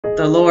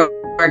the Lord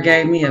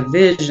gave me a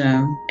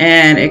vision,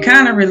 and it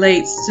kind of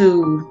relates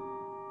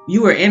to,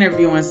 you were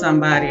interviewing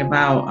somebody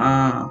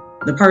about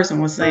the person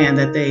was saying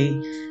that they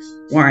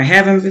weren't in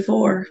heaven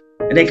before.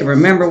 They could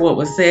remember what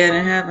was said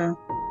in heaven.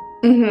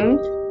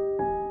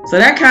 So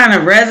that kind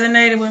of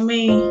resonated with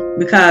me,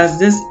 because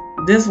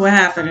this what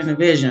happened in the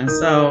vision.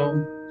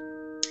 So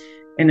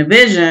in the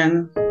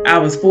vision, I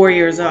was 4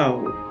 years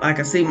old. I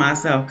could see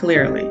myself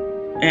clearly.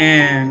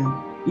 And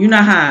you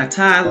know how a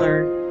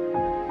toddler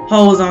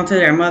holds onto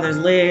their mother's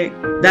leg?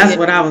 That's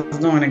what I was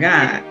doing to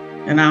God.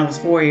 And I was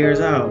 4 years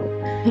old.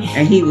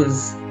 And he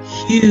was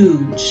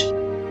huge.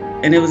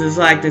 And it was just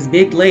like this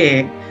big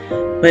leg.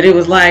 But it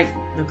was like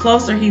the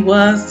closer he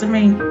was to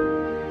me,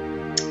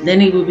 then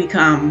he would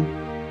become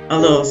a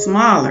little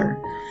smaller.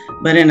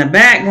 But in the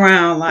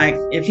background, like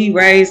if he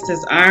raised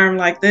his arm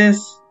like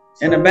this,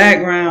 in the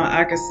background,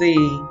 I could see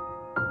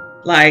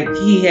like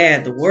he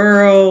had the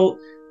world,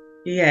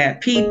 he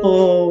had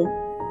people.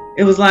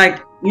 It was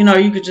like, you know,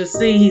 you could just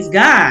see he's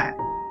God.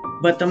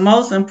 But the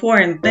most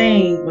important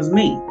thing was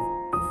me.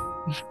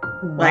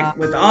 Wow. Like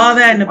with all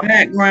that in the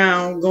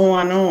background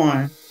going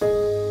on,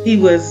 he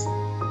was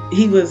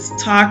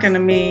talking to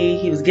me,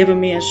 he was giving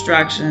me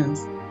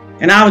instructions,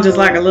 and I was just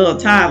like a little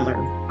toddler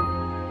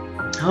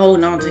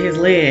holding on to his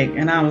leg.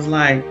 And I was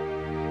like,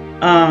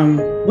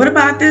 what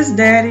about this,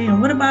 Daddy?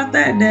 And what about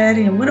that,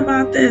 Daddy? And what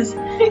about this?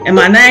 And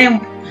my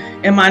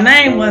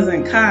name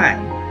wasn't Kai.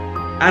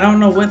 I don't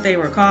know what they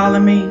were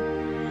calling me.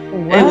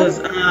 What?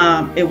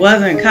 It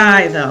wasn't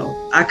Kai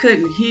though. I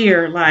couldn't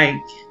hear, like,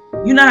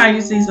 you know how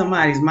you see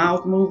somebody's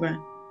mouth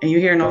moving and you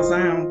hear no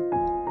sound?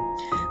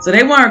 So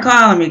they weren't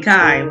calling me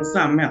Kai, it was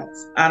something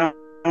else. I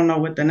don't know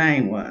what the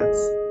name was.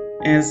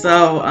 And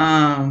so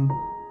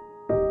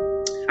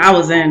I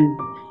was in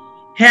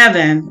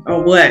heaven,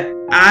 or what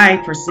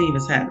I perceive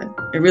as heaven.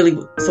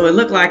 So it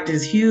looked like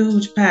this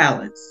huge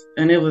palace,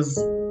 and it was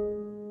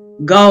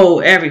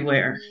gold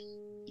everywhere,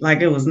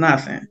 like it was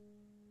nothing.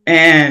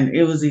 And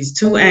it was these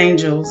two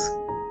angels,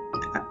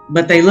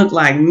 but they looked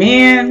like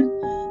men,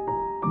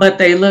 but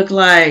they looked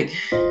like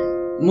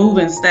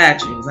moving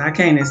statues. I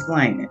can't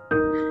explain it.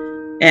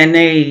 And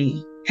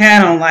they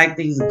had on like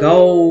these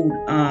gold,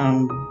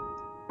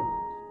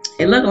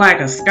 it looked like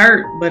a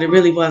skirt, but it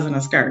really wasn't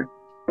a skirt.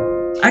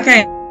 I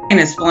can't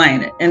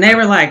explain it. And they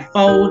were like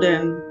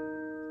folding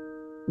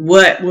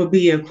what would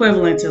be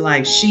equivalent to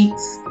like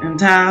sheets and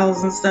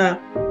towels and stuff.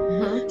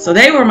 So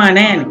they were my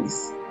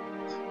nannies.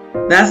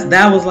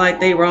 That was like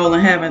they were all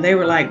in heaven. They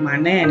were like my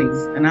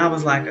nannies, and I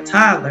was like a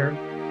toddler.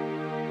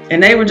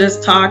 And they were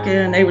just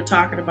talking. They were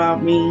talking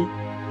about me.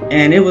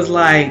 And it was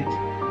like,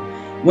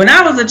 when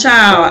I was a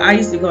child, I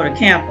used to go to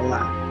camp a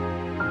lot.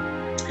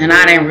 And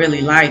I didn't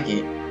really like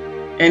it.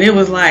 And it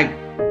was like,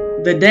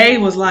 the day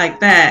was like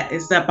that,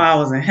 except I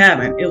was in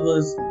heaven. It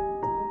was,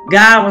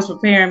 God was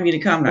preparing me to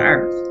come to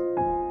earth.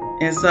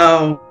 And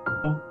so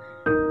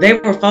they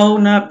were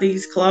folding up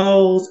these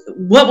clothes,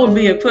 what would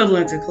be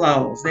equivalent to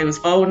clothes. They was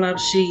folding up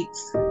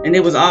sheets, and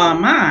it was all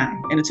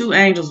mine. And the two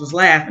angels was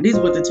laughing. These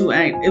were the two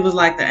angels. It was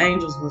like the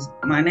angels was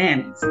my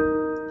nannies.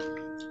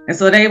 And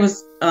so they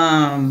was,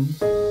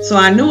 so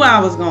I knew I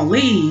was going to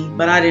leave,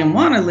 but I didn't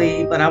want to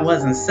leave, but I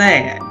wasn't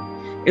sad.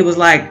 It was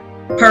like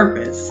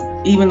purpose.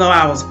 Even though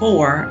I was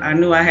 4, I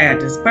knew I had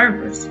this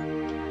purpose.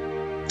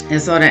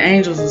 And so the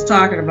angels was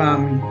talking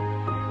about me,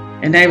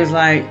 and they was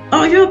like,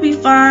 oh, you'll be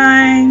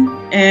fine.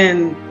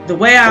 And the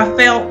way I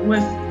felt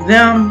with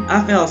them,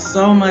 I felt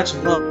so much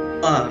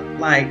love.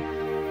 Like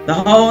the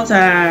whole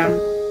time,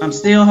 I'm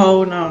still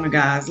holding on to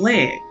God's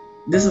leg.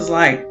 This is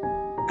like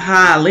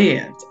how I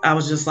lived. I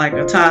was just like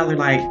a toddler.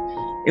 Like,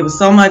 it was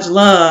so much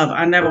love,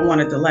 I never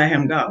wanted to let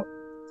him go.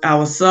 I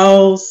was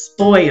so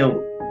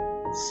spoiled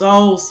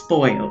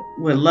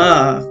with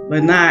love,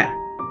 but not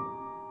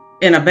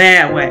in a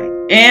bad way,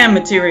 and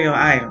material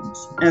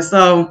items. And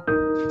so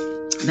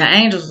the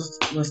angels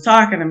was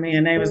talking to me,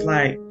 and they was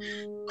like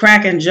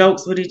cracking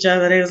jokes with each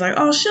other. They was like,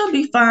 oh, she'll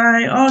be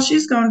fine. Oh,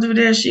 she's gonna do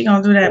this, she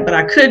gonna do that. But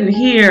I couldn't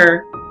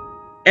hear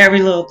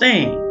every little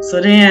thing. So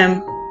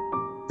then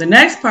the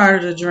next part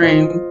of the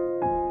dream,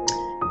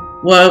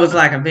 well, it was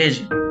like a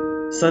vision.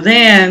 So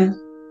then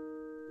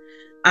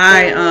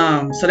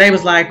so they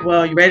was like,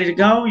 well, you ready to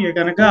go? You're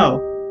gonna go.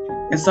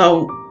 And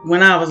so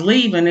when I was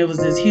leaving, it was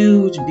this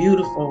huge,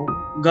 beautiful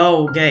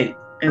gold gate.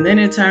 And then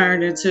it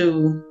turned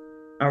into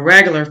a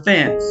regular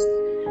fence,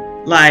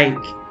 like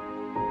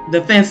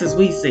the fences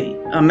we see,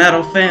 a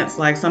metal fence,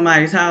 like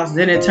somebody's house.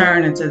 Then it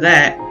turned into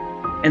that.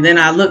 And then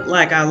I looked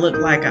like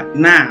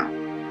now.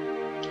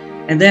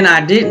 And then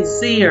I didn't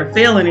see or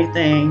feel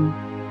anything,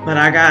 but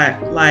I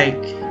got like,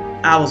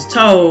 I was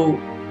told,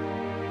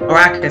 or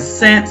I could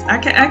sense, I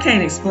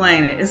can't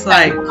explain it. It's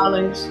like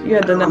knowledge. You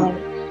had the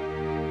knowledge.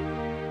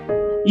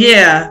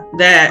 Yeah,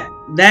 that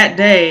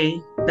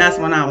day, that's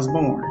when I was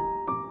born.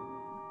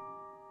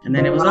 And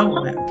then it was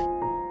over with.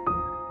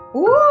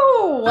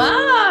 Ooh,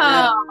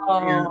 wow.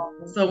 Yeah.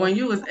 So when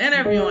you was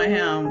interviewing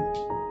him,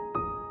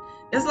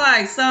 it's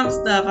like some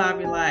stuff I'd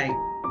be like,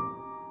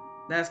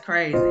 that's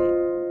crazy.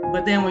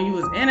 But then when you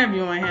was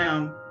interviewing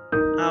him,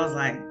 I was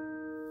like,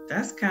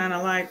 that's kind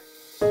of like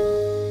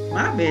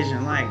my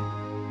vision. Like,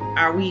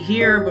 are we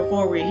here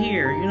before we're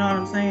here? You know what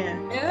I'm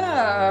saying?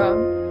 Yeah.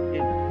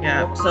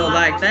 Yeah. So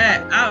like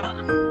that,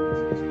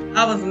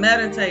 I was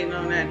meditating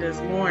on that this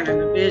morning,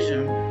 the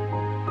vision,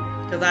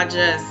 because I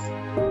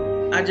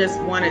just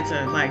wanted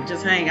to like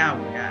just hang out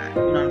with God.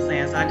 You know what I'm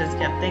saying? So I just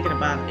kept thinking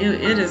about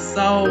it. It is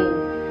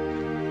so.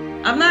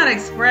 I'm not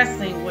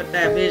expressing what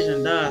that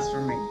vision does for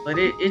me, but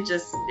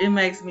it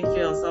makes me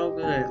feel so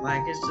good.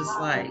 Like it's just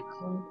like,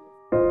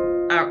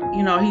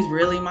 he's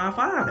really my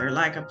father,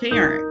 like a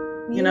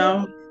parent. You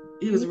know,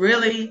 he was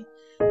really.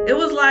 It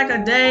was like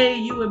a day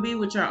you would be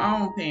with your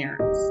own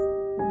parents.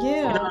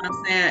 Yeah. You know what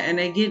I'm saying? And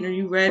they getting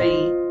you ready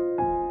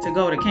to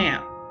go to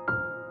camp.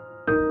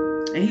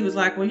 And he was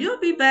like, "Well, you'll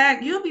be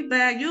back. You'll be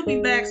back. You'll be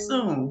back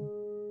soon."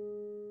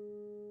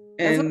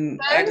 And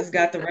I just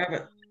got the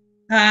rabbit.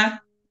 Huh?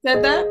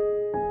 Said that?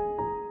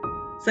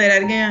 Say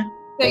that again.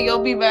 Say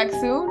you'll be back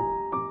soon?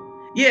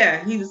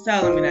 Yeah, he was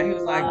telling me that. He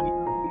was like,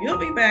 "You'll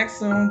be back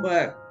soon,"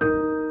 but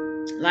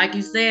like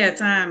you said,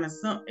 time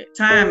is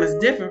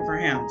different for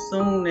him.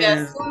 Soon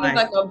is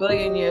like a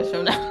billion years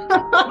from now.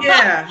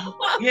 yeah,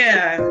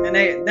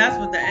 and that's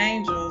what the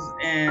angels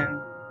and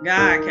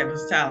God kept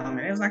us telling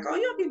me. It was like, "Oh,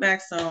 you'll be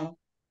back soon,"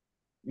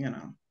 you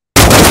know.